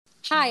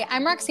Hi,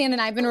 I'm Roxanne,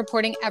 and I've been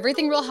reporting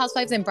everything Real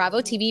Housewives and Bravo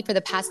TV for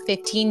the past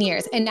 15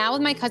 years, and now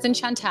with my cousin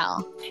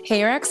Chantel.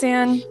 Hey,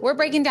 Roxanne. We're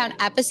breaking down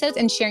episodes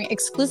and sharing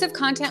exclusive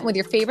content with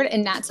your favorite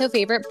and not so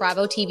favorite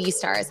Bravo TV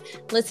stars.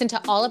 Listen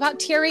to All About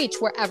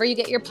TRH wherever you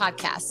get your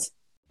podcasts.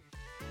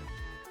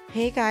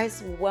 Hey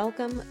guys,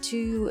 welcome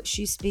to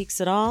She Speaks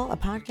It All, a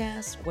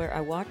podcast where I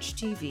watch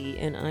TV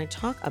and I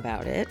talk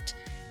about it.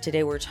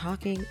 Today we're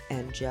talking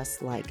And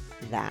Just Like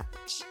That.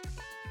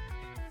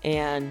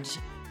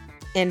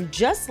 And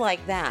just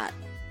like that,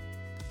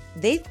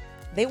 they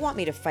want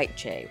me to fight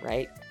Che,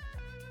 right?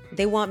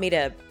 They want me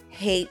to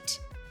hate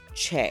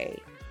Che,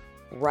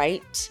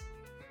 right?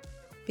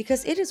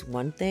 Because it is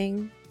one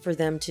thing for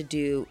them to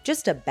do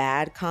just a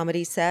bad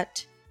comedy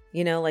set,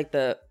 you know, like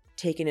the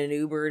taking an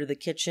Uber to the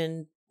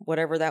kitchen,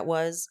 whatever that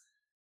was.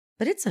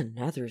 But it's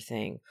another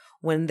thing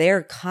when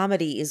their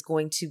comedy is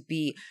going to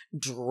be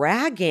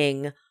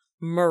dragging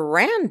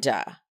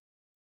Miranda.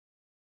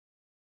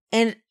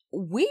 And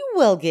we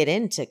will get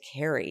into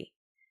Carrie.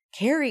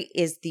 Carrie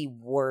is the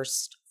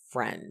worst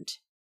friend,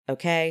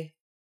 okay?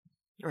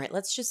 All right,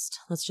 let's just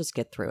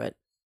get through it.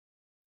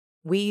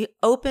 We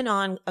open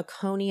on a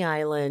Coney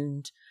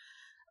Island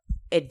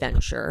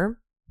adventure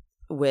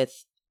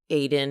with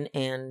Aiden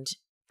and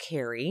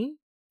Carrie.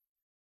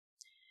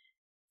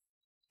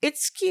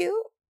 It's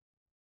cute.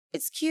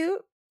 It's cute.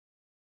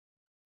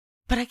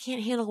 But I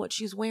can't handle what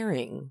she's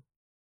wearing.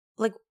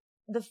 Like,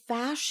 the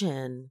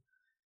fashion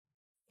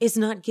is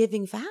not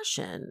giving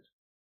fashion.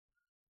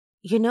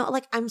 You know,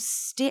 like I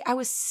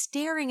was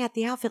staring at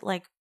the outfit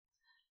like,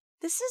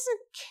 this isn't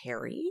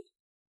Carrie.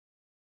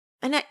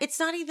 And it's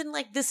not even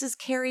like this is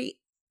Carrie,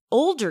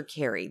 older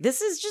Carrie.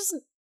 This is just,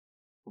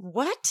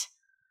 what?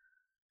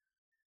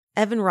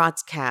 Evan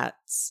Ross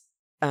Katz,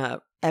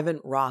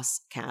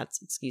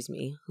 excuse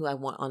me, who I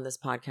want on this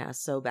podcast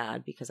so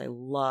bad because I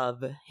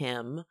love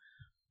him.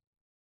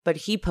 But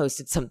he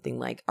posted something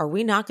like, are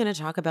we not going to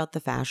talk about the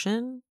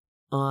fashion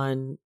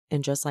on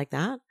And Just Like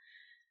That?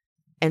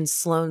 And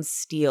Sloane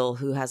Steele,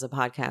 who has a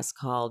podcast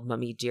called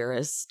Mummy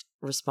Dearest,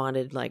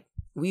 responded like,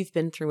 we've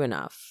been through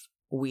enough.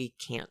 We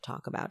can't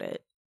talk about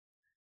it.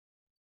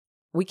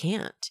 We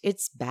can't.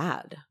 It's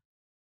bad.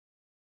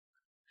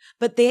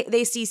 But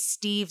they see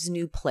Steve's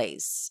new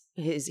place.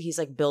 He's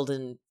like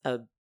building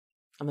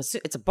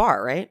it's a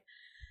bar, right?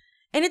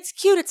 And it's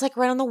cute. It's like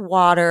right on the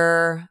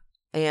water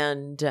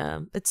and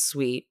it's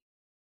sweet.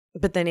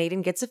 But then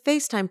Aiden gets a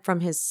FaceTime from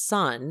his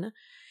son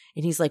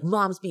and he's like,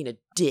 Mom's being a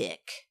dick.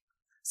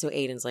 So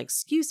Aiden's like,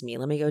 excuse me,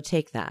 let me go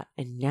take that.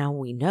 And now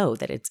we know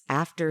that it's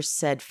after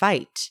said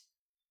fight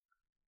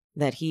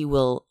that he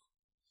will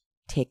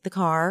take the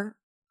car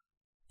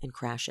and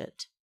crash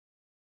it.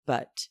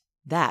 But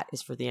that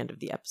is for the end of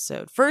the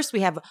episode. First, we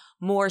have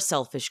more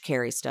selfish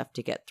Carrie stuff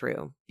to get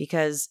through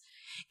because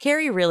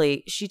Carrie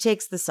really, she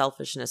takes the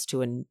selfishness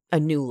to a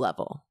new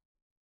level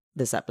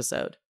this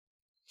episode.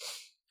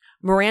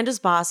 Miranda's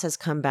boss has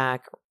come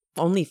back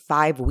only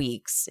 5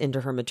 weeks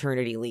into her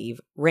maternity leave.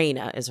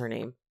 Raina is her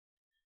name.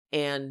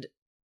 And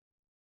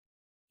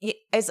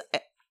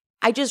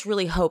I just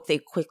really hope they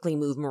quickly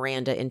move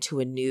Miranda into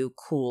a new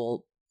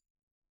cool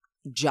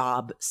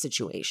job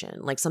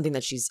situation, like something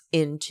that she's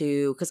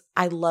into, because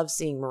I love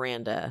seeing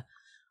Miranda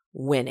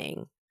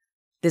winning.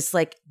 This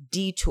like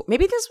detour.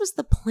 Maybe this was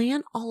the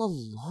plan all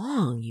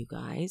along, you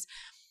guys.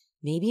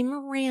 Maybe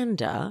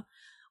Miranda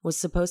was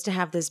supposed to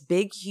have this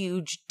big,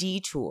 huge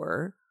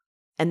detour,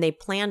 and they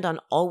planned on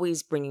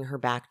always bringing her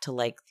back to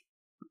like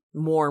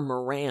more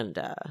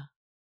Miranda.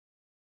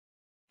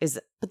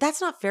 But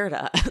that's not fair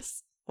to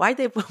us. Why'd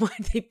they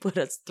put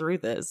us through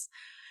this?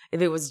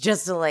 If it was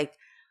just if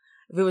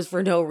it was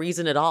for no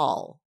reason at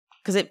all.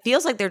 Because it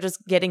feels like they're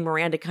just getting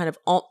Miranda kind of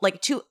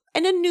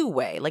in a new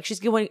way. Like she's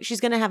going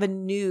to have a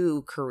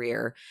new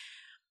career.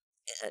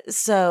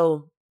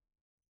 So,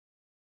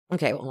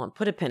 okay, well, I'll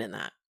put a pin in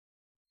that.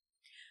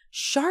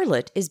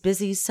 Charlotte is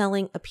busy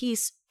selling a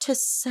piece to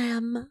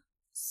Sam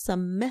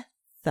Smith.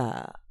 Okay.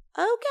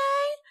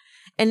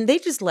 And they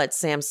just let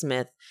Sam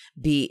Smith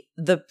be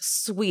the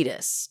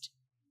sweetest,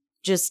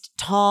 just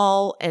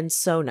tall and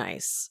so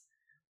nice.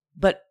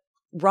 But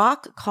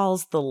Rock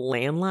calls the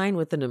landline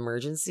with an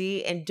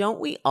emergency. And don't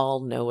we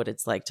all know what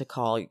it's like to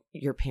call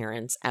your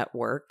parents at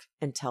work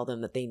and tell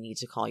them that they need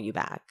to call you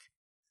back?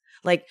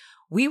 Like,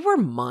 we were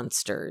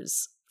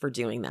monsters for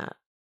doing that.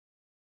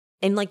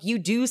 And like, you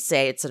do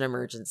say it's an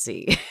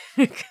emergency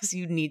because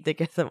you need to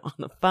get them on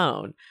the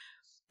phone.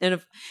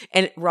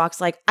 And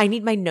Rock's like, I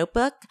need my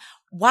notebook.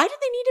 Why do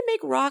they need to make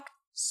Rock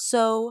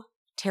so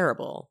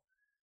terrible?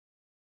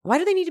 Why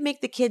do they need to make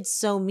the kids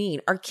so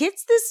mean? Are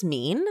kids this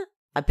mean?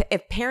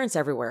 If parents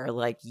everywhere are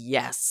like,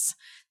 yes,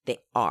 they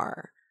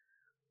are.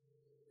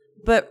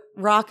 But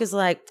Rock is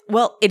like,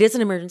 well, it is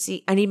an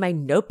emergency. I need my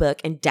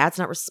notebook, and Dad's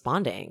not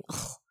responding.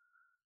 Ugh.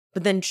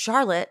 But then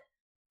Charlotte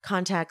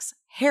contacts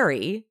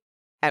Harry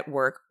at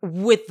work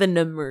with an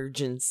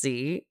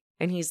emergency.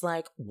 And he's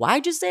like,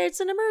 why'd you say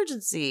it's an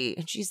emergency?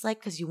 And she's like,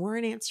 because you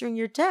weren't answering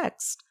your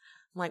text.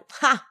 I'm like,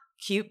 ha,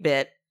 cute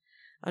bit.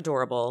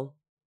 Adorable.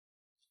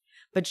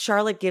 But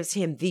Charlotte gives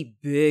him the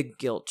big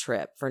guilt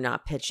trip for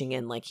not pitching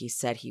in like he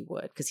said he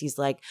would. Because he's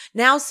like,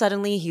 now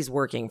suddenly he's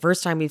working.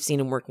 First time we've seen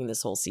him working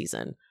this whole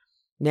season.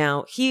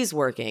 Now he's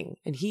working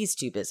and he's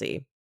too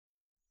busy.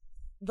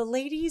 The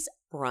ladies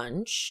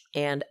brunch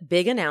and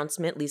big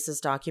announcement.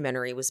 Lisa's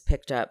documentary was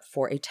picked up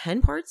for a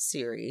 10-part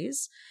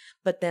series.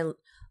 But then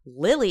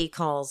Lily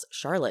calls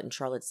Charlotte and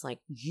Charlotte's like,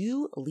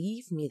 you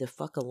leave me the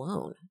fuck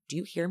alone. Do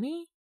you hear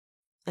me?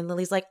 And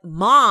Lily's like,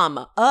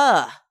 Mom,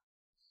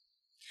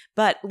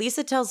 But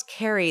Lisa tells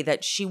Carrie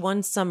that she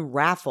won some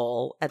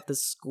raffle at the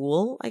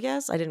school, I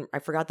guess. I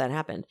forgot that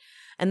happened.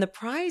 And the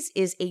prize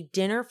is a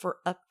dinner for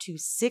up to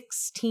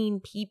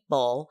 16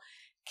 people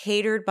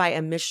catered by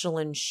a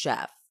Michelin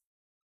chef.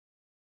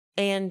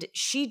 And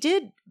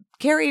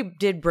Carrie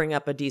did bring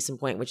up a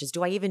decent point, which is,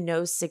 do I even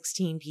know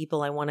 16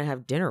 people I want to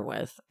have dinner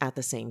with at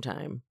the same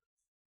time?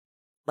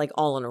 Like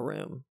all in a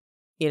room,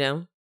 you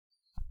know?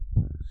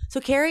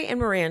 So Carrie and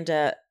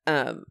Miranda,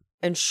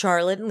 and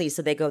Charlotte and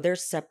Lisa, they go their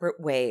separate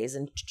ways.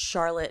 And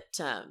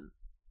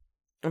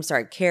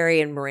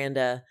Carrie and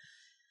Miranda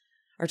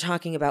are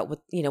talking about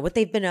what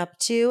they've been up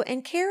to.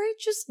 And Carrie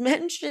just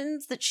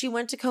mentions that she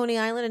went to Coney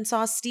Island and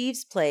saw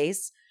Steve's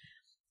place.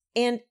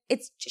 And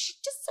she's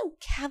just so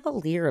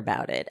cavalier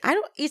about it.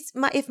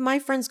 If my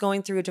friend's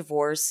going through a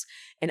divorce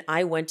and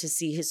I went to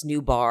see his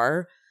new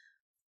bar,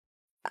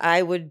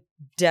 I would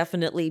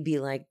definitely be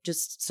like,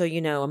 just so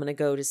you know, I'm going to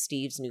go to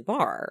Steve's new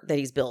bar that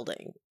he's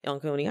building on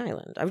Coney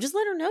Island. I would just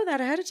let her know that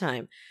ahead of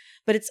time.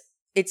 But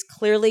it's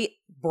clearly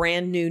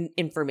brand new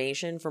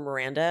information from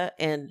Miranda.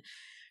 And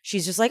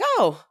she's just like,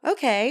 oh,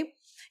 okay.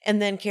 And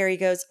then Carrie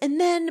goes,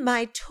 and then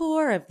my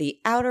tour of the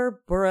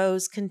outer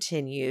boroughs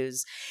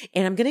continues.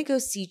 And I'm going to go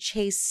see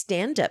Chase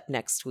stand up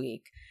next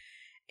week.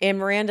 And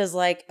Miranda's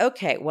like,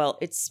 okay, well,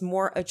 it's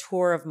more a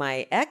tour of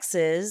my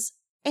exes.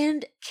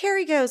 And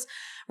Carrie goes,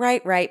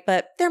 right,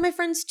 but they're my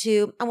friends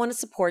too. I want to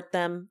support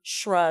them.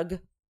 Shrug.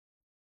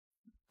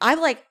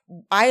 I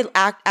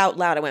act out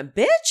loud. I went,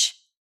 bitch,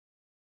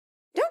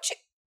 don't you?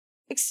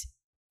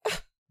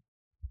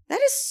 That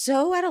is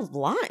so out of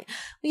line.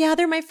 Yeah,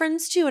 they're my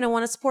friends too, and I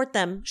want to support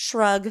them.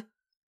 Shrug.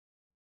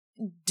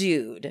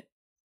 Dude.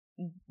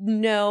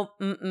 No,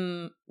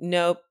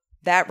 nope.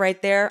 That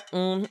right there,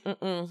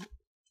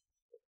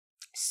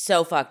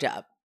 so fucked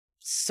up.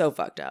 So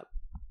fucked up.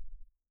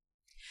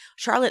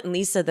 Charlotte and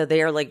Lisa, though,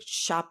 they are like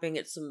shopping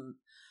at some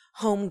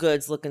home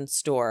goods looking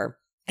store.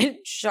 And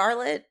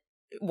Charlotte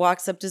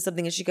walks up to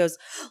something and she goes,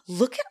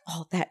 look at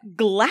all that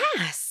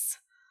glass.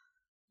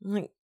 I'm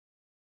like,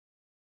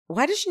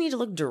 why does she need to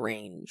look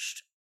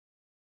deranged?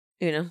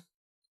 You know?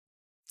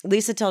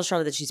 Lisa tells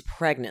Charlotte that she's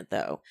pregnant,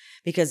 though,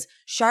 because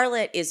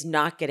Charlotte is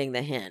not getting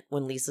the hint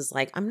when Lisa's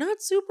like, I'm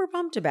not super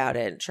pumped about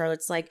it. And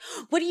Charlotte's like,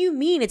 what do you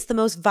mean? It's the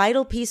most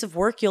vital piece of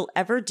work you'll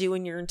ever do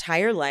in your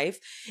entire life,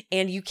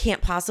 and you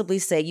can't possibly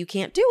say you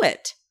can't do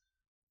it.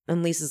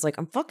 And Lisa's like,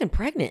 I'm fucking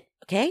pregnant,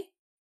 okay?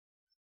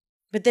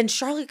 But then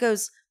Charlotte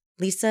goes,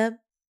 Lisa,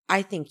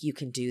 I think you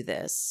can do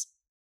this.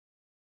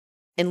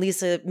 And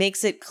Lisa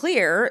makes it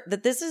clear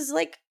that this is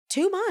like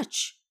too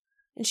much.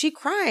 And she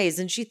cries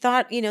and she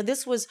thought,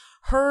 this was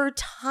her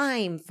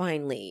time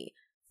finally.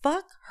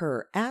 Fuck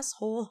her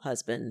asshole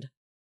husband.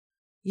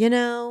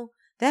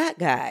 That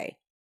guy.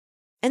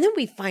 And then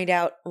we find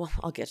out, well,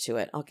 I'll get to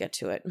it.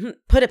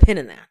 Put a pin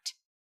in that.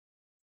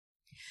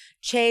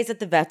 Che's at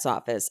the vet's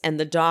office and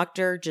the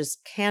doctor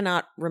just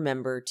cannot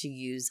remember to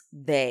use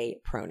they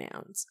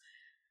pronouns.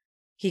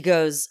 He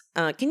goes,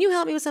 can you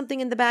help me with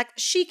something in the back?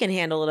 She can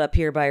handle it up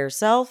here by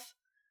herself.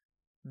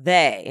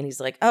 They. And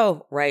he's like,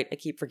 oh, right. I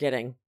keep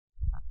forgetting.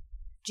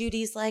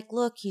 Judy's like,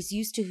 look, he's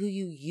used to who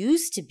you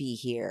used to be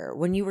here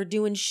when you were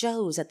doing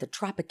shows at the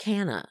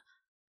Tropicana.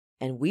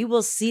 And we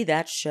will see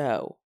that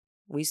show.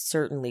 We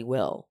certainly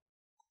will.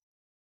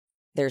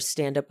 Their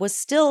stand-up was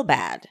still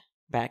bad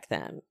back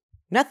then.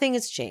 Nothing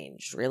has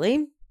changed,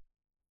 really.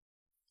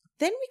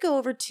 Then we go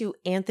over to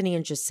Anthony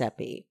and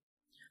Giuseppe,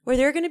 where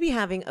they're going to be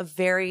having a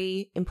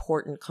very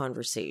important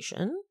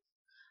conversation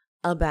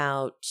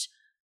about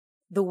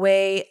the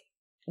way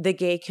the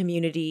gay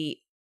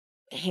community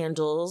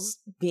handles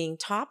being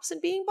tops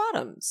and being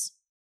bottoms.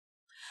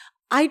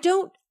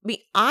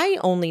 I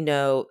only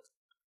know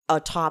a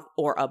top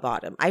or a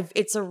bottom.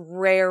 It's a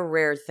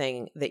rare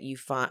thing that you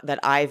find that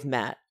I've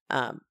met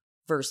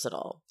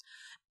versatile.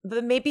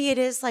 But maybe it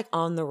is like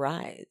on the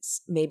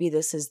rise. Maybe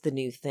this is the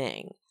new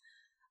thing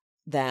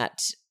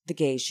that the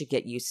gays should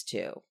get used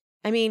to.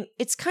 I mean,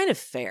 it's kind of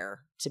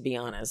fair, to be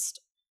honest.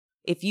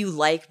 If you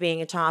like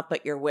being a top,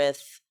 but you're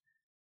with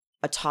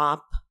a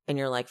top and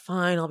you're like,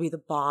 fine, I'll be the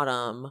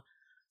bottom.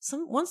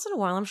 Once in a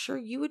while, I'm sure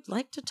you would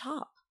like to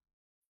top.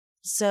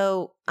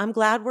 So I'm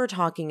glad we're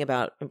talking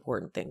about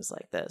important things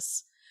like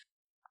this.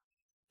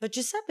 But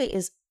Giuseppe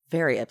is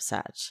very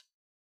upset.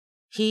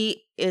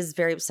 He is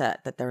very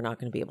upset that they're not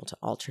going to be able to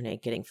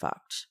alternate getting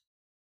fucked.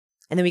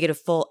 And then we get a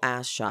full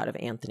ass shot of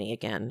Anthony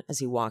again as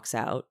he walks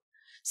out,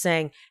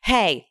 saying,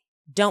 hey,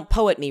 don't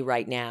poet me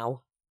right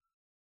now.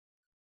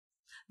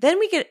 Then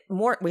we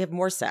have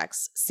more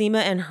sex. Seema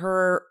and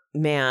her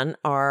man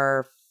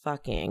are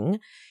fucking.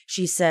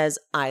 She says,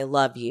 I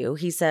love you.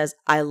 He says,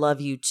 I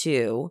love you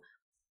too.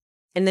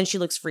 And then she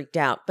looks freaked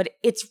out. But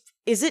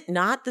is it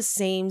not the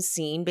same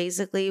scene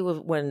basically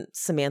when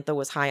Samantha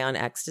was high on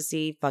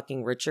ecstasy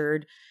fucking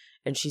Richard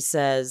and she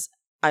says,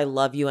 I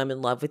love you, I'm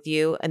in love with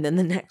you. And then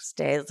the next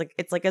day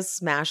it's like a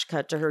smash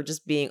cut to her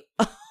just being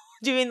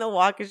doing the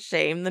walk of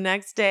shame the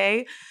next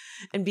day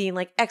and being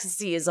like,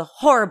 ecstasy is a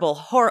horrible,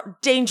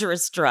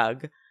 dangerous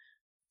drug.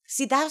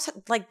 See, that's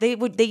like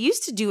they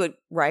used to do it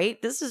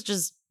right. This is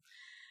just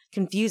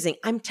confusing.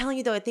 I'm telling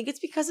you though, I think it's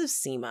because of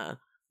Seema,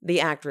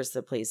 the actress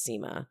that plays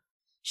Seema.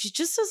 She's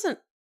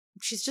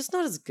just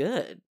not as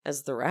good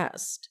as the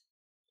rest.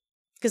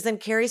 Because then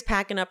Carrie's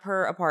packing up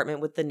her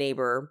apartment with the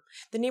neighbor.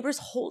 The neighbor's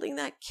holding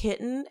that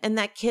kitten, and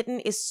that kitten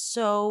is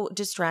so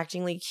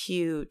distractingly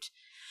cute.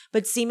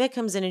 But Seema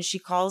comes in and she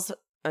calls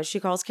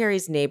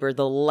Carrie's neighbor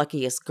the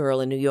luckiest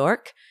girl in New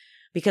York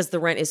because the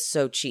rent is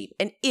so cheap.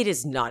 And it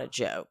is not a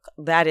joke.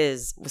 That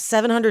is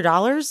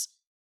 $700.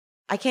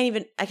 I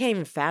can't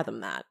even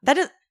fathom that.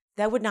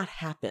 That would not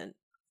happen.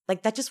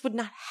 Like that just would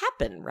not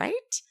happen, right?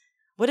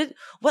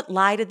 What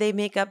lie did they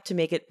make up to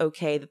make it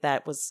okay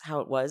that was how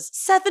it was?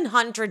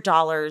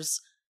 $700.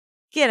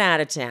 Get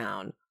out of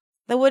town.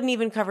 That wouldn't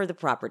even cover the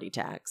property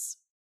tax.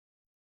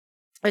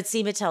 But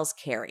Seema tells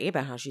Carrie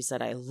about how she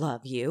said, I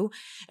love you.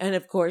 And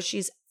of course,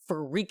 she's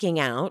freaking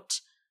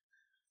out.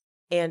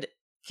 And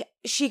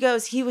she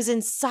goes, he was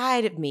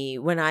inside of me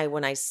when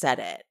I said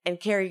it. And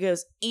Carrie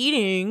goes,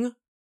 eating?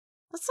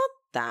 That's not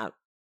that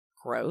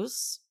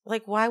gross.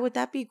 Like, why would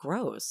that be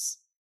gross?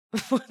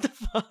 What the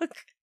fuck?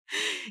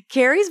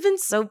 Carrie's been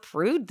so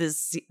prude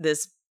this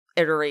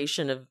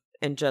iteration of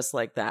And Just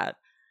Like That.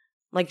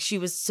 Like she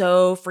was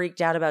so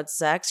freaked out about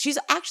sex. She's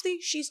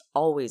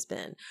always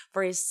been.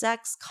 For a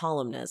sex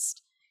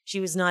columnist, she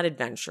was not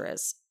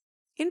adventurous.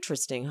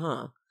 Interesting,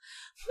 huh?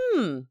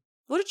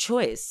 What a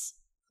choice.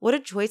 What a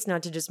choice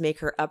not to just make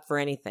her up for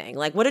anything.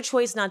 Like what a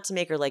choice not to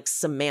make her like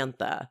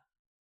Samantha.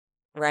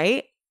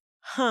 Right?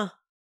 Huh.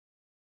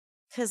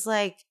 Because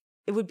like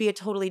it would be a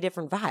totally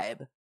different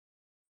vibe.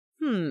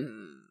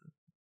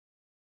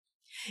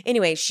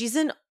 Anyway, she's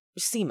in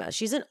Seema.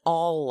 She's an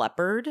all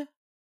leopard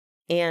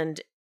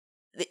and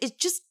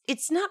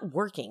it's not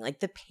working. Like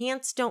the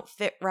pants don't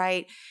fit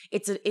right.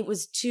 It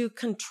was two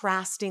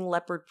contrasting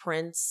leopard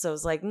prints. So I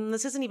was like,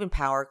 this isn't even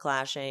power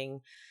clashing.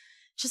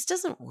 It just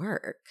doesn't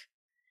work.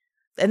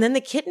 And then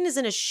the kitten is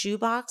in a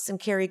shoebox and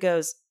Carrie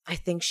goes, I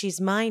think she's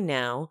mine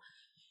now.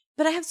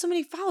 But I have so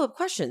many follow-up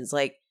questions.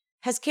 Like,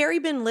 has Carrie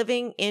been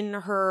living in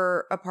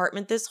her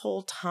apartment this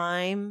whole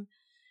time?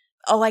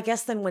 Oh, I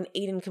guess then when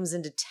Aiden comes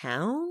into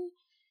town,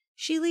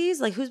 she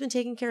leaves? Like, who's been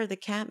taking care of the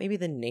cat? Maybe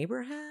the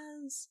neighbor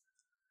has?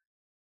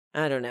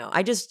 I don't know.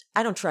 I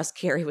don't trust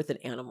Carrie with an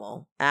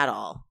animal at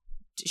all.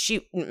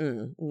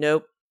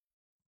 Nope.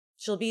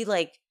 She'll be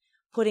like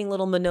putting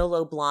little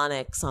Manolo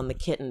Blahniks on the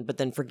kitten, but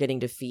then forgetting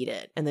to feed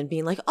it. And then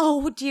being like,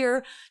 oh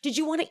dear, did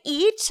you want to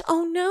eat?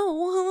 Oh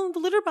no, the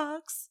litter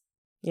box.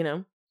 You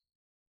know?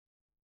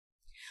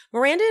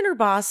 Miranda and her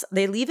boss,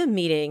 they leave a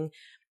meeting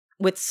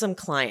with some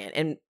client,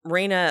 and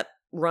Raina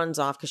runs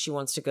off because she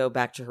wants to go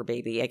back to her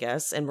baby, I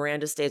guess. And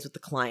Miranda stays with the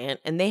client,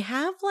 and they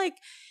have like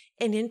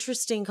an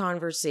interesting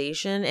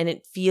conversation, and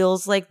it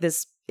feels like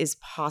this is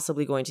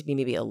possibly going to be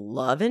maybe a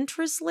love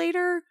interest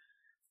later.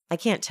 I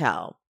can't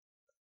tell.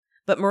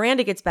 But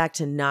Miranda gets back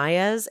to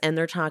Naya's, and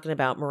they're talking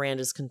about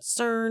Miranda's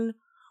concern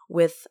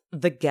with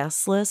the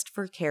guest list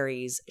for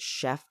Carrie's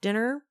chef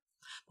dinner.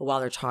 But while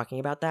they're talking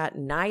about that,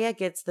 Naya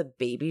gets the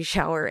baby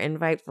shower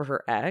invite for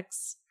her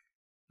ex.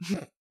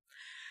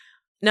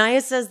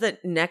 Naya says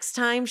that next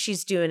time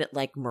she's doing it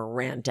like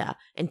Miranda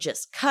and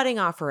just cutting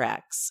off her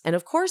ex. And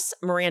of course,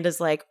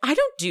 Miranda's like, I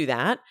don't do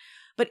that.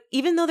 But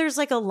even though there's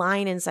like a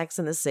line in Sex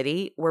and the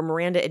City where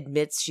Miranda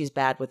admits she's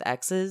bad with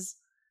exes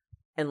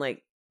and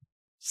like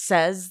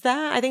says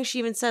that, I think she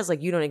even says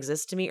like, you don't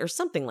exist to me or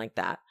something like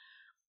that.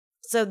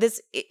 So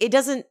it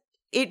doesn't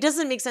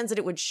make sense that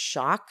it would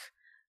shock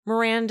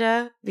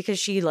Miranda because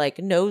she like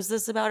knows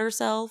this about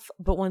herself.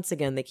 But once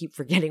again, they keep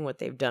forgetting what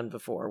they've done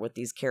before with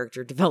these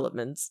character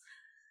developments.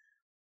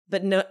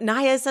 But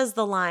Naya says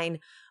the line,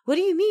 what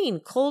do you mean?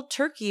 Cold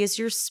turkey is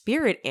your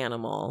spirit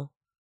animal.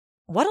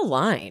 What a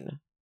line.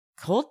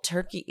 Cold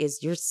turkey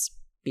is your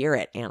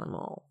spirit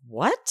animal.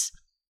 What?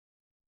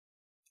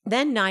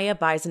 Then Naya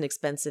buys an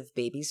expensive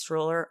baby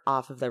stroller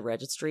off of the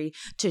registry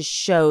to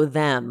show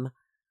them.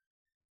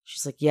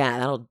 She's like,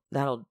 yeah,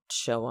 that'll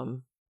show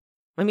them.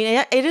 I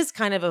mean, it is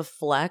kind of a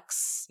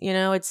flex, you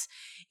know,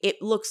 it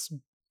looks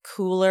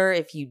cooler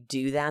if you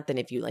do that than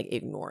if you like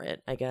ignore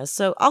it, I guess.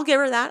 So I'll give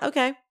her that.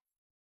 Okay.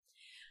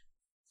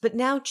 But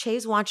now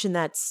Che's watching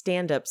that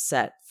stand-up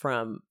set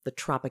from the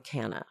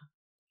Tropicana.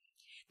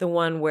 The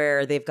one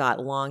where they've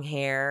got long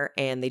hair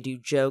and they do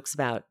jokes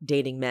about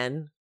dating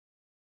men.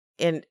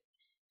 And,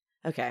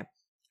 okay.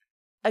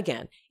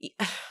 Again,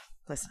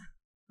 listen.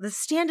 The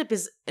stand-up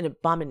is an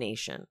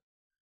abomination.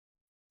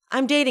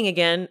 I'm dating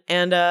again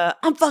and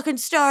I'm fucking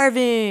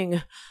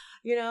starving.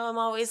 You know, I'm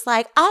always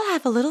like, I'll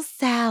have a little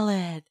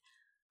salad.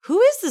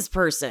 Who is this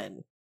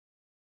person?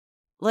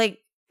 Like,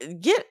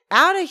 get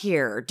out of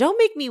here. Don't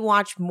make me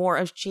watch more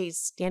of Che's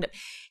stand-up.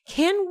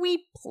 Can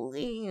we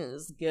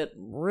please get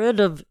rid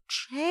of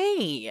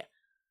Che?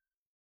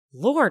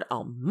 Lord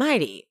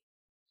almighty.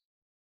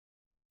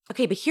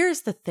 Okay, but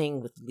here's the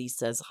thing with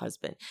Lisa's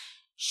husband.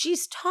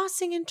 She's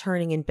tossing and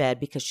turning in bed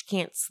because she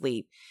can't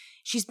sleep.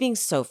 She's being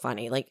so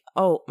funny. Like,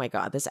 oh my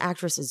God, this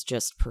actress is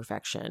just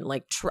perfection.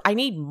 Like, I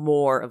need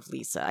more of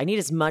Lisa. I need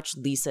as much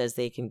Lisa as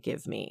they can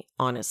give me,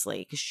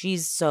 honestly, because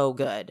she's so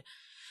good.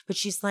 But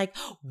she's like,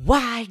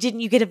 why didn't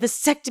you get a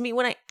vasectomy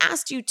when I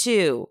asked you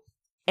to?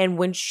 And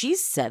when she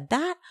said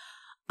that,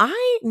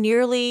 I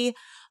nearly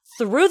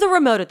threw the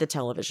remote at the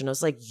television. I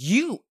was like,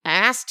 you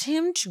asked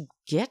him to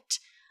get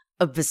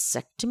a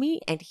vasectomy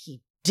and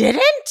he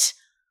didn't?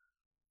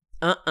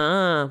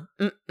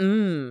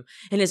 In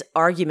his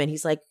argument,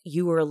 he's like,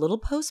 you were a little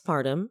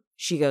postpartum.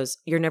 She goes,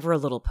 you're never a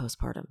little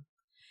postpartum.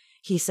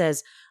 He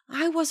says,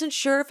 I wasn't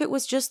sure if it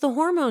was just the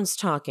hormones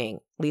talking.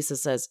 Lisa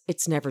says,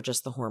 it's never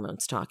just the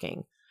hormones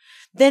talking.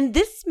 Then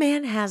this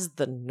man has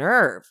the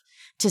nerve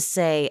to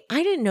say,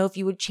 I didn't know if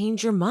you would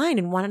change your mind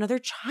and want another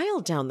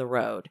child down the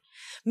road.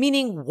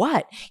 Meaning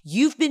what?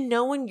 You've been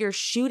knowing you're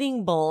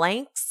shooting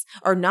blanks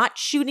or not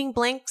shooting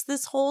blanks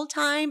this whole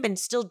time and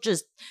still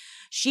just,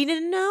 she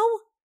didn't know?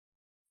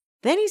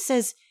 Then he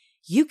says,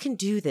 you can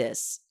do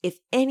this. If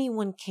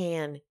anyone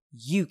can,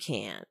 you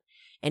can.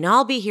 And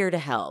I'll be here to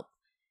help.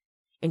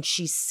 And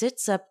she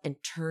sits up and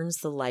turns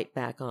the light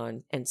back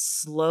on and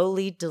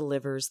slowly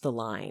delivers the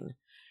line.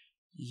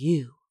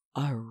 You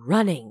are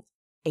running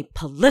a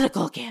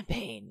political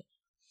campaign.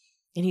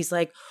 And he's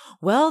like,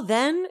 well,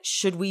 then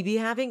should we be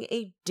having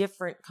a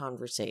different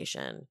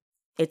conversation?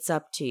 It's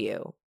up to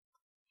you.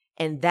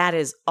 And that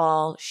is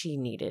all she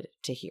needed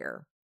to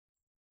hear.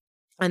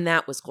 And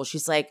that was cool.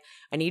 She's like,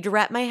 I need to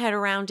wrap my head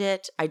around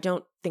it. I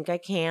don't think I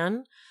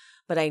can,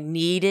 but I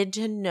needed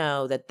to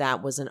know that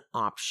that was an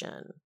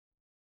option.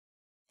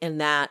 And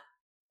that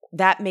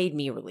made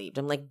me relieved.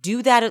 I'm like,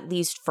 do that at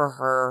least for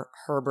her,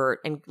 Herbert,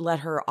 and let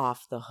her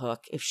off the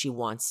hook if she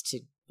wants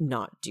to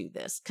not do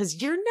this. Because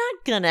you're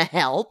not going to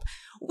help.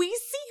 We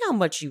see how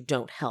much you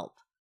don't help.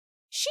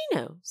 She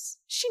knows.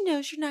 She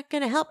knows you're not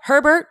going to help.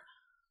 Herbert.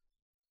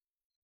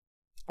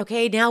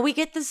 Okay, now we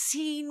get the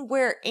scene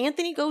where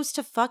Anthony goes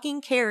to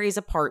fucking Carrie's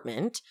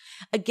apartment.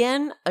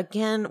 Again,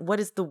 what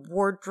is the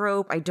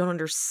wardrobe? I don't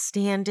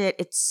understand it.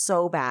 It's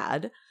so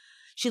bad.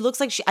 She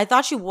looks like I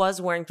thought she was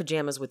wearing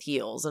pajamas with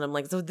heels. And I'm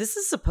like, so this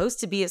is supposed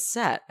to be a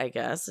set, I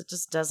guess. It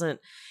just doesn't.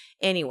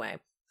 Anyway,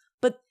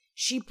 but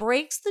she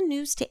breaks the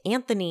news to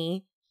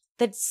Anthony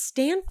that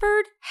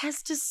Stanford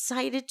has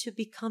decided to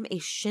become a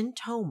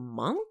Shinto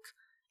monk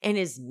and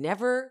is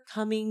never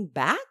coming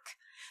back.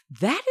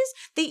 That is,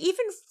 they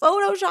even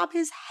Photoshop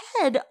his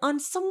head on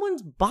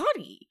someone's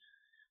body.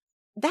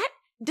 Doesn't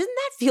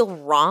that feel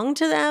wrong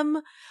to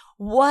them?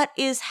 What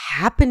is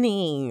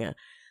happening?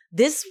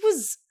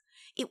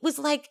 It was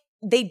like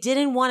they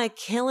didn't want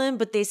to kill him,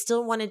 but they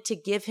still wanted to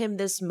give him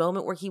this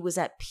moment where he was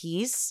at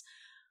peace.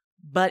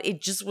 But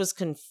it just was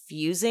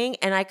confusing.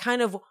 And I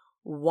kind of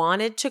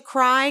wanted to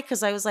cry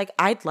because I was like,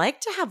 I'd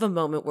like to have a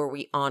moment where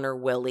we honor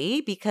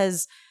Willie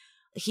because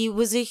he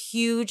was a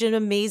huge and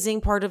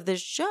amazing part of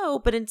this show.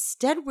 But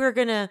instead, we're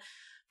going to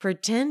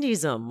pretend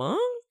he's a monk?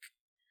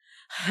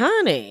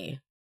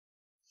 Honey,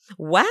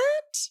 what?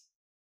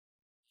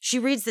 She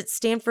reads that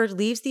Stanford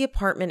leaves the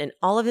apartment and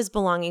all of his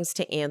belongings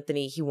to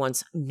Anthony. He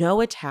wants no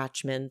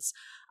attachments.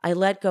 I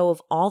let go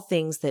of all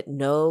things that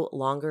no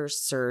longer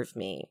serve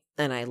me.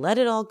 And I let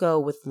it all go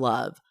with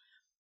love.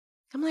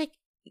 I'm like,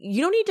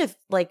 you don't need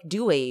to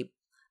do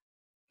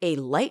a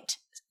light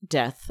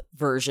death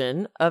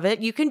version of it.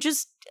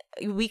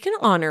 We can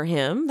honor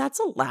him. That's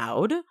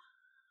allowed.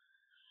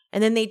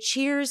 And then they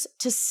cheers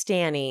to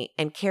Stanny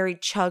and Carrie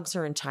chugs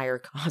her entire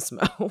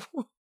Cosmo.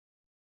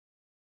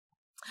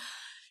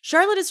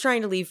 Charlotte is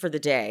trying to leave for the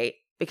day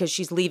because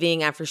she's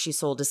leaving after she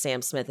sold to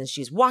Sam Smith, and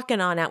she's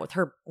walking on out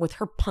with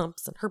her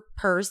pumps and her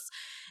purse.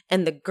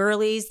 And the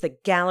girlies, the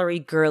gallery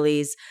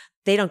girlies,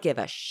 they don't give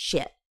a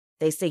shit.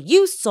 They say,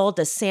 you sold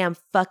to Sam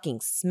fucking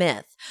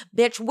Smith.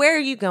 Bitch, where are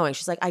you going?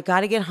 She's like, I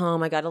got to get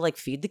home. I got to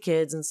feed the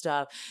kids and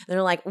stuff. And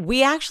they're like,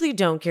 we actually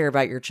don't care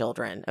about your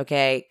children.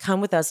 Okay,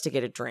 come with us to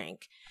get a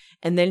drink.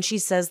 And then she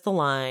says the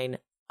line,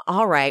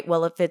 all right,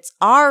 well, if it's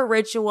our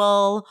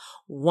ritual,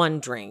 one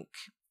drink.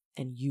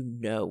 And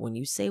when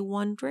you say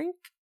one drink,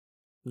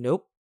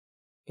 nope,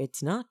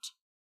 it's not.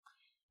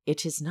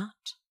 It is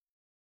not.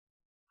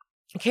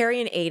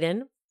 Carrie and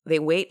Aiden, they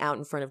wait out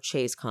in front of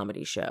Che's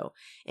comedy show.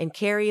 And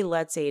Carrie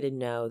lets Aiden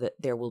know that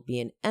there will be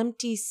an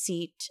empty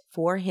seat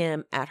for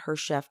him at her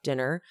chef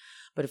dinner.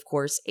 But of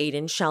course,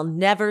 Aiden shall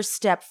never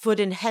step foot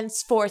in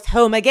henceforth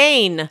home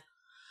again.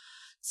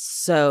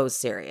 So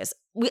serious.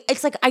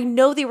 It's like, I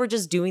know they were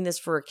just doing this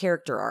for a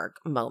character arc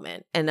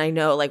moment. And I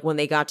know when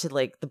they got to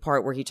the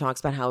part where he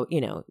talks about how,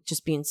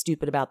 just being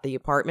stupid about the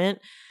apartment.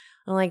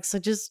 I'm like, so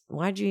just,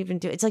 why'd you even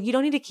do it? It's like, you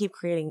don't need to keep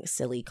creating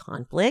silly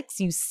conflicts,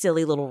 you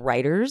silly little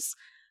writers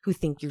who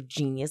think you're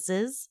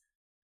geniuses.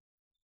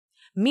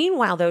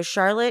 Meanwhile, though,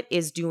 Charlotte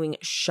is doing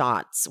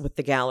shots with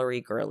the gallery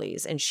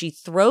girlies, and she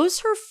throws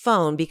her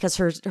phone because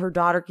her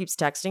daughter keeps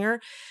texting her.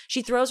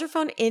 She throws her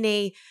phone in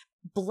a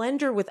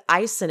blender with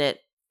ice in it,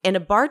 and a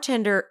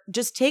bartender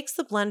just takes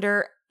the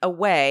blender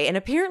away and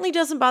apparently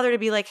doesn't bother to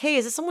be like, hey,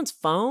 is this someone's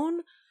phone?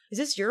 Is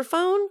this your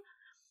phone?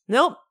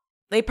 Nope.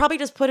 They probably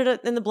just put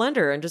it in the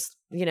blender and just,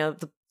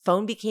 the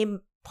phone became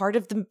part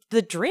of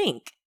the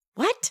drink.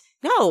 What?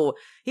 No.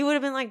 He would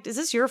have been like, is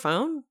this your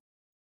phone?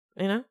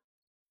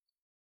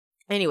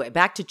 Anyway,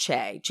 back to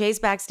Che. Che's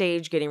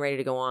backstage getting ready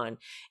to go on,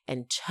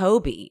 and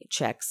Toby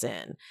checks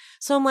in.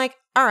 So I'm like,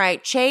 all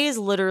right, Che is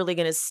literally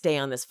going to stay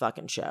on this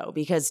fucking show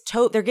because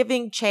they're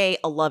giving Che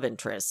a love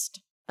interest,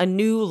 a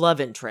new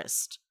love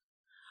interest.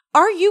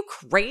 Are you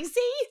crazy?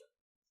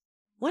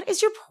 What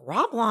is your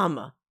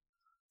problem?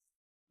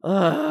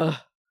 Ugh.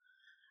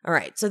 All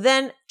right, so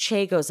then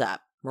Che goes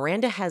up.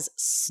 Miranda has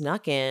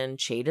snuck in.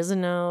 Che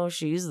doesn't know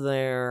she's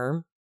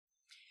there.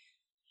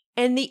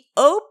 And the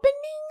opening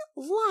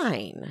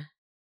line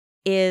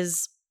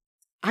is,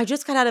 I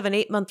just got out of an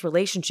 8-month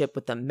relationship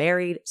with a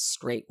married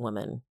straight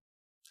woman.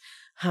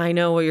 I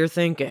know what you're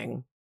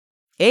thinking.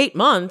 8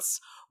 months?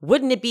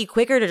 Wouldn't it be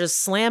quicker to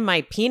just slam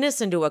my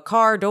penis into a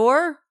car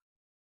door?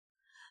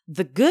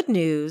 The good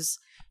news,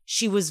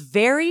 she was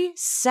very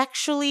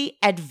sexually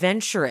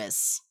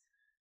adventurous.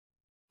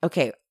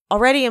 Okay,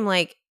 already I'm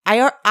like,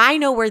 I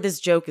know where this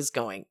joke is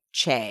going.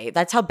 Che.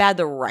 That's how bad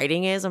the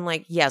writing is. I'm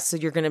like, yes, so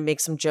you're going to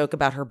make some joke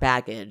about her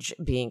baggage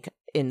being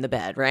in the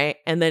bed, right?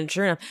 And then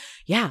sure enough,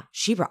 yeah,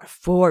 she brought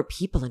 4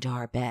 people into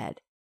our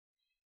bed.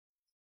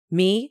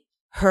 Me,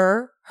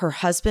 her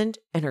husband,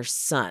 and her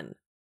son.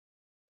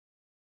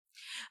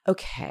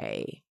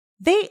 Okay.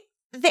 This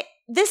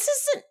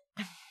isn't...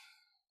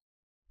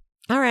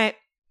 All right.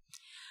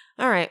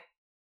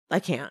 I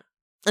can't.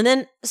 And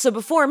then, so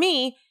before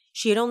me,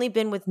 she had only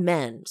been with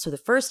men. So the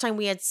first time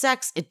we had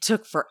sex, it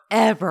took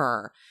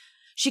forever.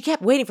 She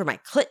kept waiting for my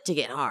clit to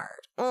get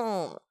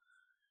hard.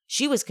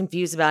 She was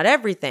confused about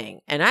everything,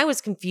 and I was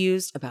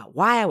confused about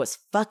why I was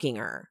fucking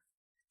her.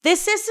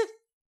 This isn't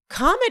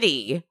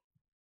comedy.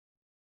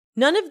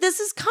 None of this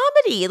is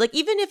comedy. Like,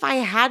 even if I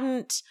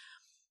hadn't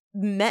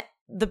met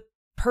the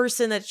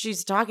person that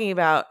she's talking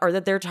about or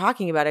that they're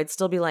talking about, I'd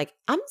still be like,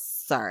 I'm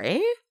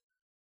sorry.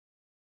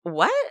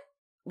 What?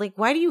 Like,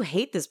 why do you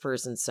hate this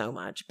person so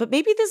much? But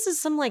maybe this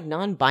is some like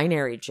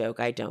non-binary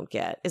joke I don't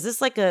get. Is this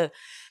like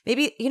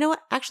maybe, you know what?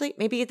 Actually,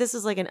 maybe this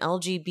is like an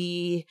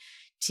LGBT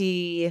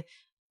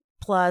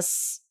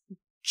plus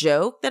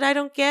joke that I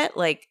don't get.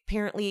 Like,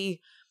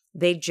 apparently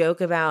they joke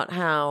about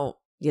how,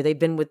 they've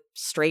been with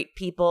straight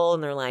people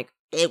and they're like,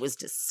 it was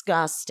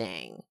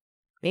disgusting.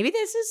 Maybe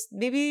this is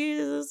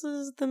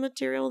the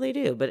material they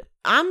do, but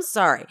I'm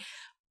sorry.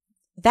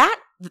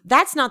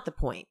 That's not the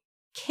point.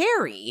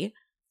 Carrie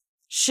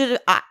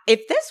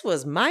if this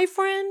was my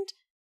friend,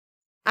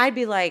 I'd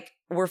be like,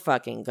 we're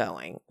fucking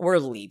going. We're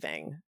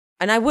leaving.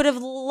 And I would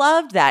have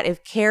loved that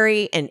if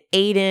Carrie and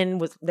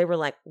Aiden they were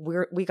like,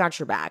 we got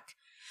your back.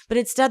 But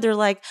instead they're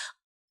like,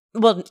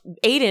 well,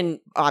 Aiden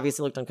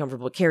obviously looked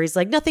uncomfortable. Carrie's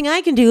like, nothing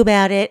I can do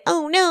about it.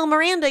 Oh no,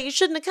 Miranda, you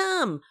shouldn't have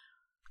come.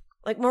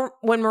 Like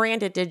when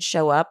Miranda did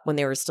show up when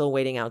they were still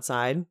waiting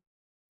outside.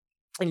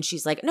 And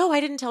she's like, no, I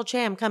didn't tell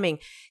Che I'm coming.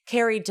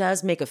 Carrie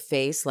does make a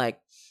face like,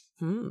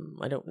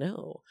 I don't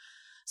know.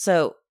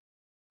 So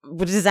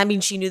does that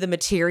mean she knew the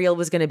material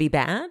was going to be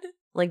bad?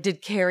 Like,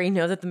 did Carrie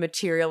know that the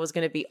material was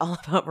going to be all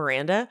about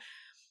Miranda?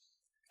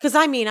 Because,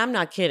 I mean, I'm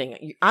not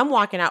kidding. I'm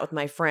walking out with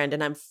my friend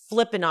and I'm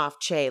flipping off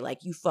Che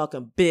like, you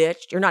fucking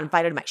bitch. You're not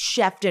invited to my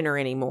chef dinner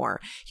anymore.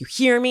 You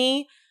hear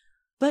me?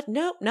 But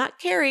nope, not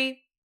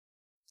Carrie.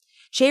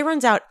 Che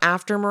runs out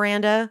after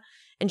Miranda,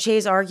 and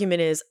Che's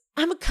argument is,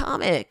 I'm a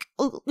comic.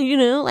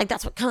 Like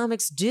that's what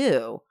comics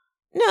do.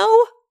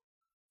 No.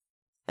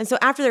 And so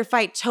after their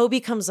fight, Toby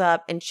comes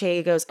up and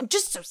Che goes, I'm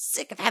just so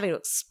sick of having to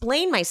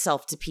explain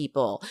myself to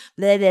people.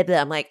 Blah, blah, blah.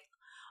 I'm like,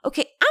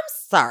 okay, I'm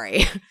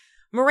sorry.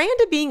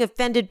 Miranda being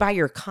offended by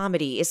your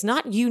comedy is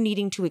not you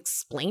needing to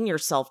explain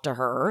yourself to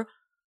her.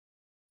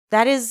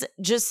 That is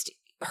just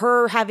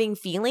her having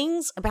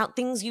feelings about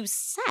things you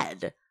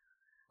said.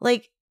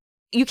 Like,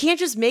 you can't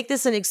just make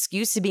this an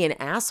excuse to be an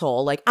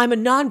asshole. Like, I'm a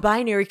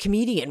non-binary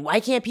comedian.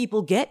 Why can't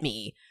people get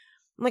me?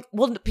 I'm like,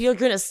 well, you're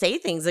going to say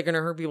things that are going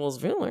to hurt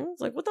people's feelings.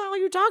 Like, what the hell are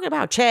you talking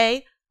about,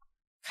 Che?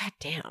 God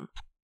damn.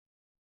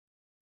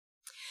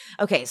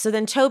 Okay, so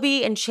then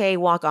Toby and Che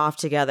walk off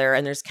together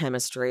and there's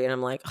chemistry. And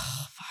I'm like,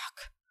 oh,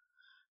 fuck.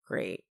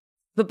 Great.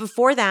 But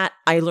before that,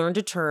 I learned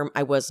a term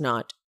I was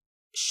not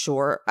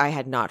sure I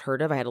had not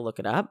heard of. I had to look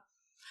it up.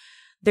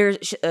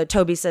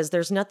 Toby says,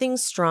 there's nothing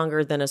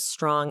stronger than a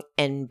strong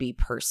NB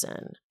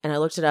person. And I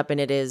looked it up and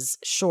it is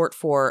short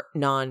for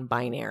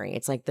non-binary.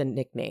 It's like the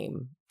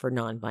nickname for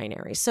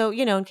non-binary. So,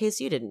 in case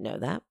you didn't know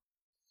that.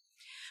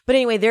 But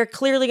anyway, they're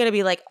clearly going to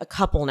be like a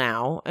couple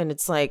now. And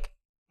it's like,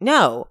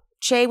 no,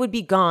 Che would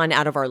be gone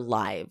out of our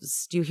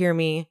lives. Do you hear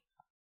me?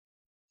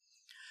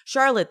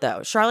 Charlotte,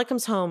 though. Charlotte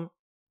comes home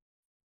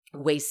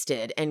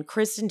wasted. And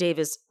Kristen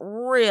Davis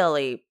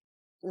really,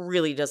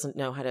 really doesn't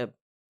know how to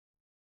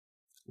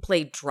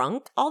play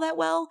drunk all that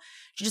well.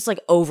 She just like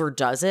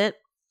overdoes it.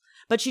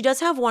 But she does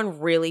have one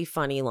really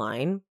funny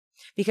line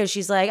because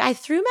she's like, I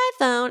threw my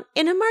phone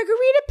in a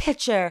margarita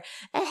pitcher.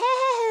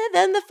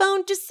 Then the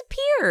phone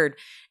disappeared.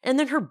 And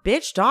then her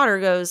bitch daughter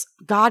goes,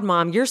 God,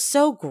 Mom, you're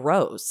so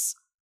gross.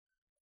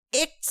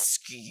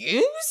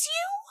 Excuse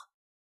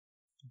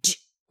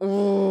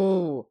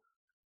you?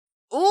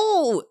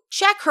 Ooh,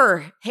 check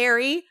her,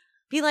 Harry.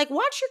 Be like,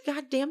 watch your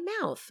goddamn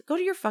mouth. Go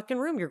to your fucking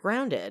room. You're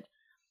grounded.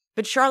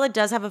 But Charlotte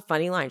does have a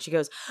funny line. She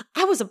goes,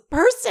 I was a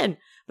person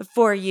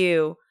before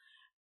you.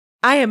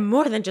 I am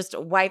more than just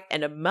a wife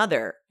and a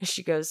mother.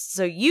 She goes,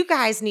 so you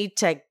guys need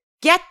to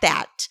get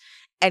that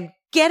and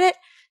get it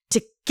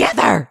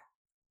together.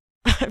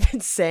 I've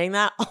been saying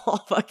that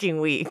all fucking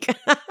week.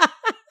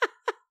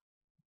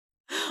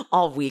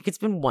 All week. It's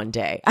been one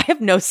day. I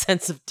have no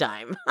sense of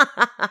time.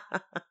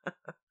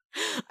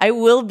 I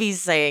will be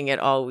saying it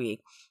all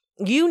week.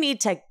 You need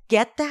to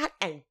get that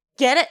and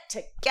get it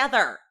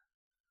together.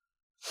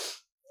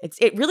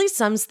 It really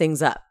sums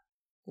things up.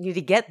 You need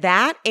to get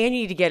that and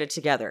you need to get it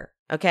together.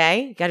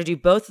 Okay? You got to do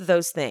both of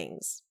those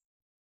things.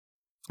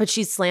 But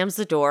she slams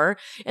the door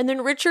and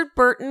then Richard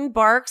Burton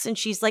barks and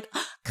she's like,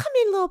 oh, come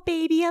in, little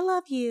baby. I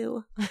love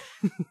you.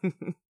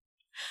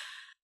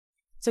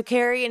 So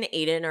Carrie and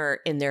Aiden are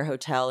in their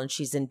hotel and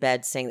she's in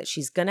bed saying that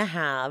she's going to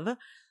have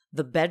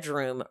the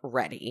bedroom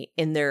ready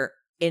in their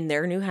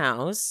new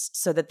house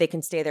so that they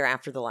can stay there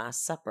after the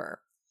Last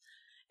Supper.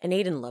 And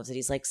Aiden loves it.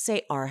 He's like,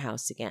 say our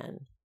house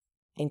again.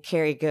 And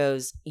Carrie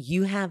goes,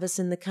 you have us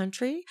in the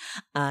country,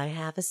 I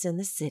have us in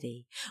the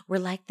city. We're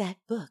like that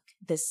book,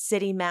 The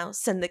City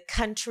Mouse and the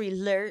Country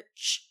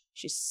Lurch.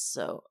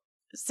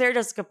 Sarah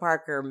Jessica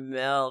Parker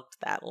milked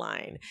that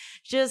line.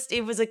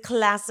 It was a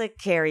classic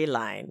Carrie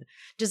line.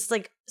 Just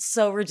like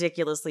so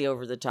ridiculously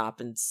over the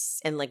top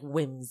and like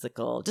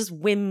whimsical, just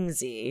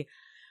whimsy.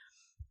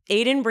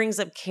 Aiden brings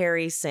up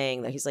Carrie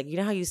saying that he's like, you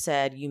know how you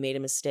said you made a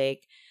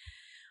mistake?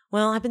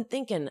 Well, I've been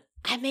thinking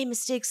I made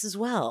mistakes as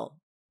well.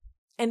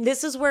 And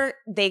this is where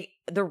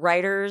the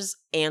writers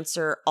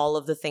answer all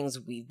of the things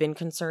we've been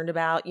concerned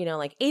about. You know,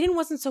 like Aiden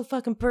wasn't so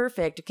fucking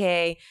perfect,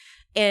 okay?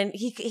 And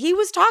he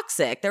was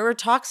toxic. There were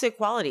toxic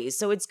qualities.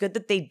 So it's good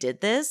that they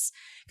did this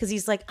because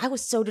he's like, I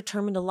was so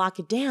determined to lock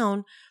it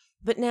down.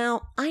 But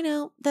now I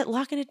know that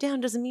locking it down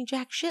doesn't mean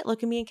jack shit.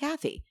 Look at me and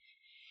Kathy.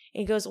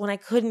 And he goes, when I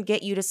couldn't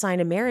get you to sign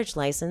a marriage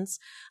license,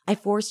 I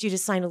forced you to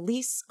sign a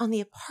lease on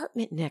the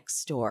apartment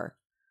next door.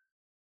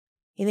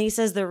 And then he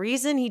says the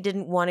reason he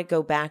didn't want to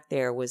go back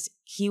there was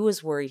he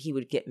was worried he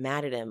would get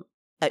mad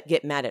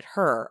at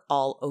her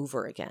all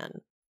over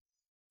again.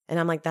 And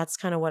I'm like, that's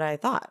kind of what I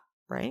thought,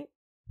 right?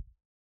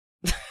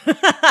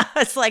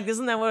 It's like,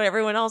 isn't that what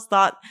everyone else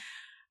thought?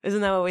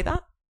 Isn't that what we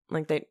thought?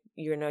 Like that,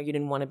 you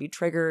didn't want to be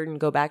triggered and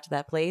go back to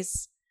that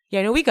place.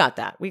 Yeah, no, we got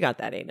that. We got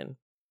that, Aiden.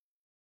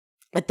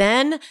 But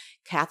then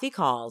Kathy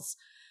calls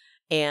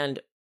and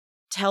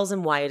tells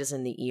him Wyatt is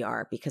in the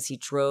ER because he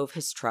drove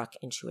his truck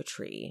into a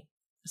tree.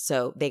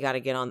 So they got to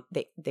get on,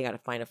 they got to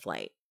find a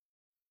flight.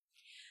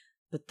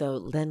 But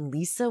then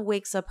Lisa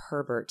wakes up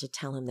Herbert to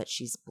tell him that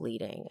she's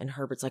bleeding. And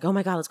Herbert's like, oh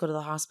my God, let's go to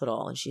the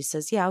hospital. And she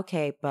says, yeah,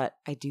 okay, but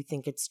I do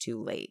think it's too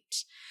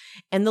late.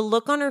 And the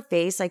look on her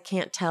face, I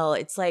can't tell.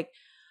 It's like,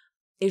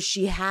 is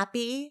she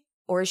happy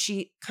or is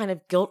she kind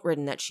of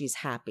guilt-ridden that she's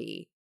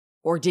happy?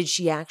 Or did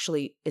she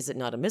actually, is it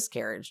not a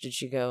miscarriage? Did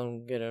she go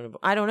and get it?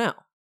 I don't know.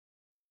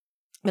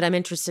 But I'm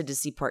interested to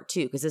see part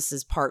 2 because this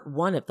is part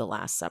 1 of The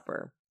Last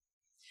Supper.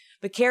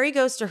 But Carrie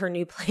goes to her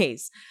new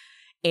place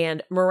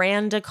and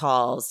Miranda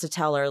calls to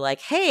tell her like,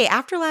 hey,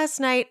 after last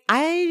night,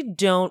 I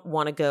don't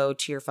want to go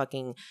to your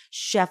fucking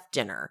chef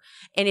dinner.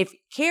 And if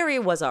Carrie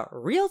was a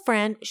real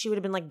friend, she would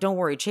have been like, don't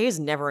worry, Che's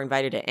never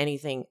invited to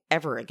anything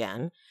ever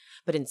again.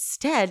 But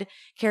instead,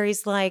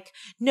 Carrie's like,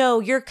 no,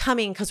 you're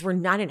coming because we're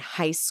not in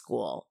high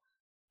school.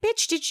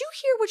 Bitch, did you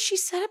hear what she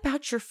said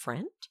about your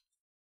friend?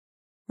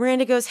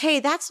 Miranda goes, hey,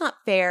 that's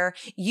not fair.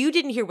 You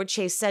didn't hear what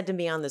Che said to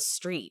me on the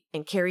street.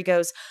 And Carrie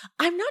goes,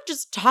 I'm not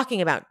just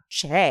talking about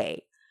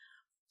Che.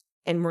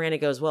 And Miranda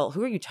goes, well,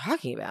 who are you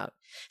talking about?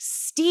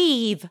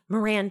 Steve,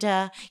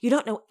 Miranda. You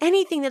don't know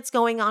anything that's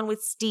going on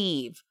with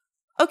Steve.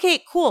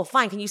 Okay, cool,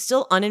 fine. Can you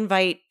still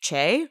uninvite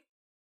Che?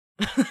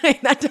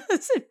 That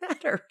doesn't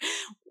matter.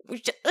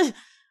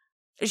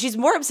 She's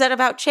more upset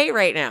about Che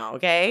right now,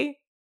 okay?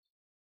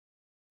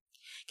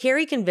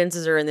 Carrie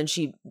convinces her and then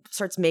she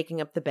starts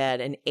making up the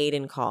bed and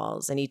Aiden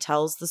calls and he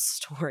tells the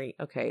story.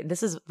 Okay,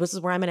 this is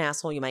where I'm an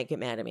asshole. You might get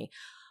mad at me.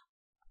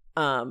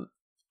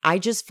 I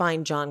just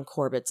find John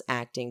Corbett's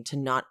acting to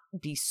not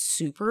be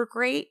super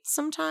great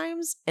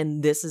sometimes.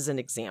 And this is an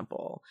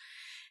example.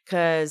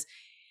 Because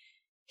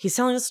he's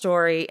telling a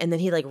story and then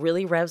he like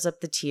really revs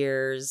up the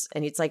tears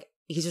and it's like,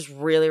 he's just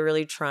really,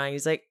 really trying. He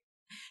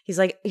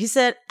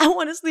said, I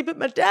want to sleep at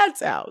my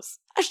dad's house.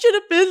 I should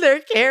have been there,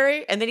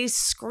 Carrie. And then he's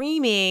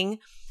screaming,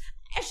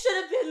 I should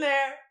have been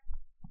there.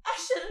 I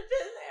should have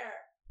been there.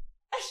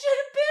 I should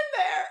have been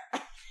there.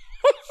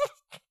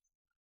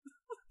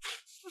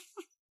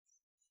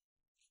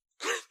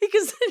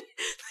 Because then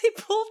they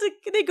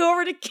they go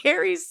over to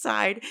Carrie's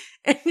side,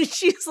 and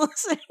she's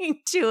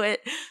listening to it.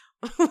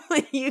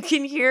 You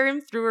can hear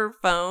him through her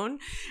phone,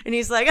 and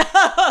he's like,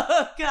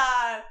 "Oh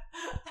God,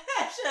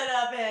 that should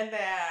have been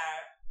there."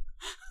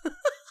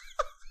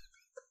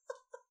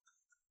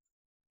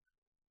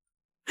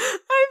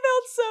 I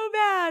felt so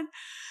bad.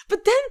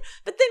 But then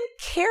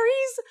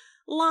Carrie's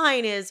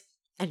line is,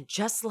 and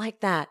just like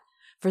that,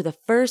 for the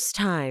first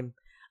time,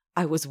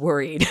 I was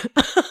worried.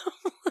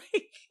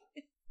 Like,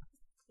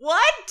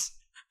 what?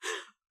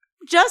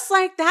 Just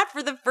like that,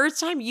 for the first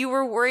time, you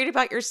were worried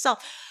about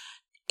yourself.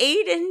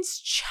 Aiden's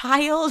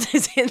child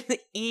is in the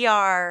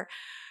ER,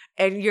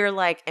 and you're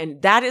like,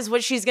 and that is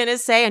what she's going to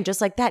say. And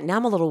just like that, now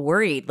I'm a little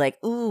worried. Like,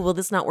 ooh, will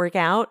this not work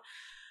out?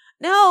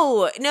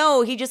 No,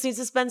 he just needs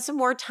to spend some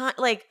more time.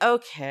 Like,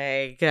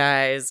 okay,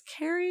 guys,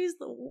 Carrie's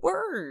the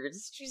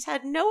worst. She's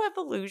had no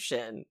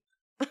evolution.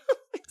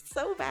 It's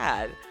so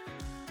bad.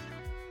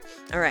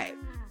 All right.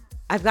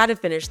 I've got to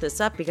finish this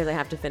up because I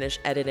have to finish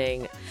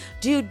editing.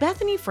 Dude,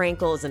 Bethany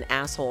Frankel is an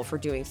asshole for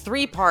doing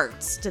 3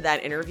 parts to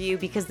that interview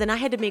because then I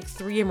had to make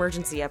 3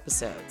 emergency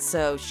episodes.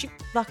 So she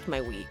fucked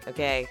my week,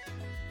 okay?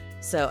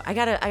 So I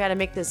gotta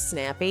make this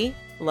snappy.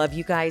 Love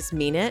you guys,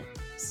 mean it.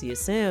 See you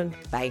soon.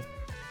 Bye.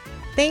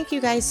 Thank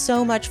you guys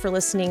so much for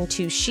listening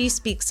to She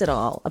Speaks It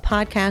All, a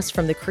podcast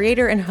from the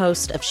creator and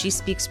host of She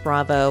Speaks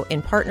Bravo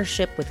in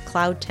partnership with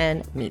Cloud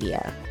 10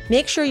 Media.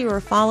 Make sure you are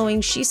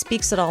following She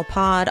Speaks It All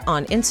Pod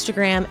on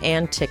Instagram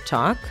and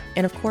TikTok.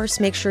 And of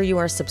course, make sure you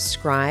are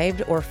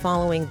subscribed or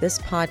following this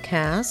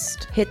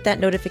podcast. Hit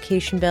that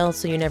notification bell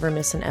so you never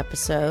miss an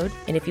episode.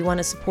 And if you want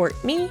to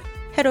support me,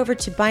 head over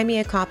to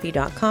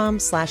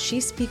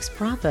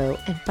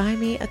buymeacoffee.com/SheSpeaksBravo and buy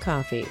me a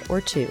coffee or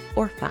 2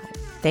 or 5.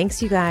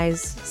 Thanks, you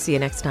guys. See you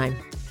next time.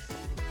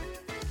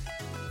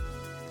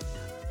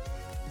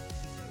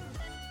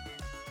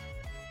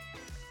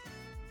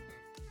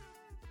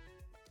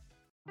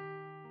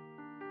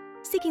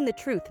 Seeking the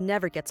truth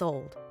never gets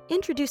old.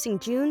 Introducing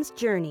June's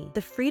Journey,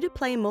 the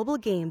free-to-play mobile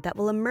game that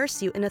will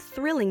immerse you in a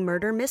thrilling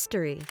murder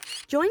mystery.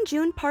 Join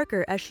June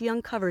Parker as she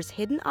uncovers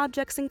hidden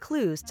objects and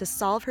clues to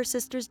solve her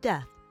sister's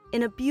death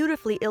in a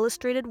beautifully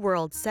illustrated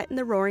world set in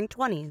the Roaring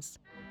 '20s.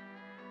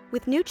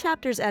 With new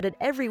chapters added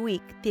every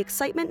week, the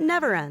excitement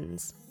never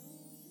ends.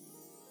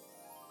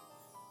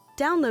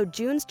 Download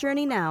June's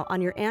Journey now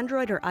on your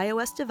Android or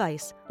iOS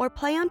device, or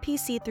play on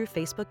PC through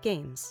Facebook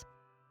Games.